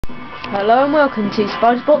Hello and welcome to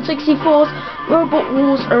SpongeBob 64's Robot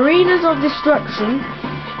Wars Arenas of Destruction.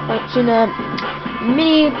 It's in a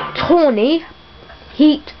mini Tourney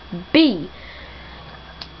Heat B,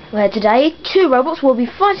 where today two robots will be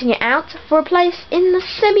fighting it out for a place in the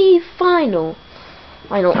semi-final.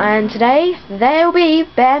 And today there'll be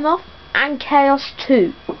Behemoth and Chaos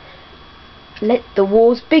 2. Let the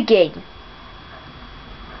wars begin.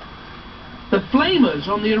 The flamers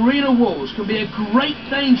on the arena walls can be a great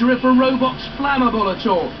danger if a robot's flammable at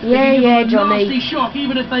all. Yeah, they can give them a Johnny. nasty shock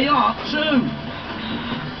even if they are too.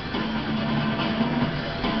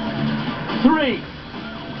 3,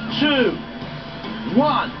 2,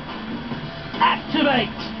 1,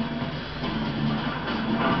 activate.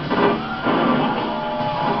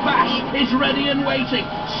 Bash is ready and waiting,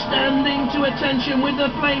 standing to attention with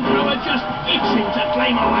the flamethrower just itching to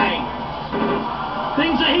claim away.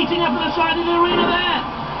 Things are heating up at the side of the arena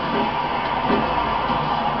there.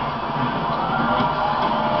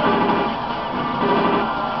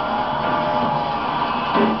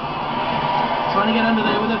 Trying to get under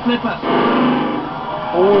there with a flipper.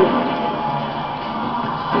 Oh.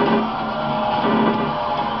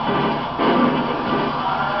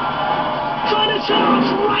 Trying to charge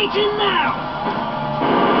right in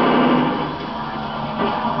now.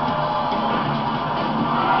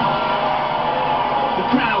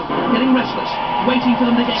 Getting restless, waiting for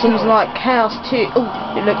them to get Seems going. like Chaos 2. Oh,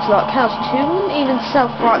 it looks like Chaos 2 wouldn't even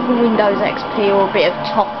self-write for Windows XP or a bit of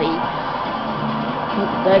toffee.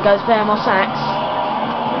 There goes Behemoth's axe.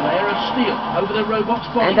 A layer of steel over the robot's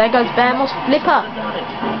body. And there goes Behemoth's flipper.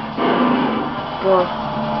 God,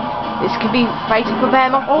 this could be fatal for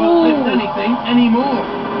Behemoth. Won't lift Oh! anything anymore.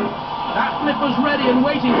 That flipper's ready and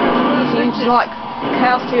waiting for its first Seems exit. like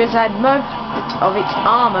Chaos 2 has had most of its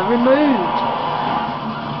armour removed.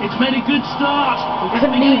 It's made a good start. We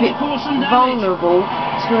couldn't leave it vulnerable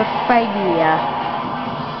to a failure.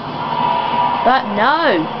 But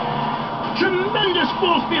no! Tremendous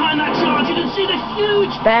force behind that charge. You can see the huge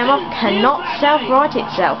Behemoth dent cannot in that self-right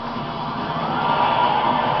itself.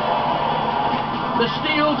 The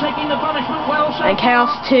steel taking the punishment well so And Chaos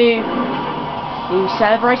 2 is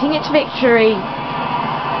celebrating its victory.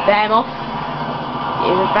 Behemoth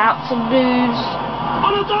is about to lose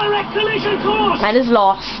on a direct collision course. and is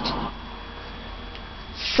lost.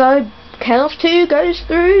 So Chaos 2 goes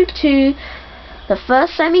through to the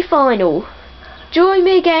first semi-final. Join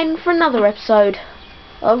me again for another episode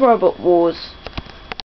of Robot Wars.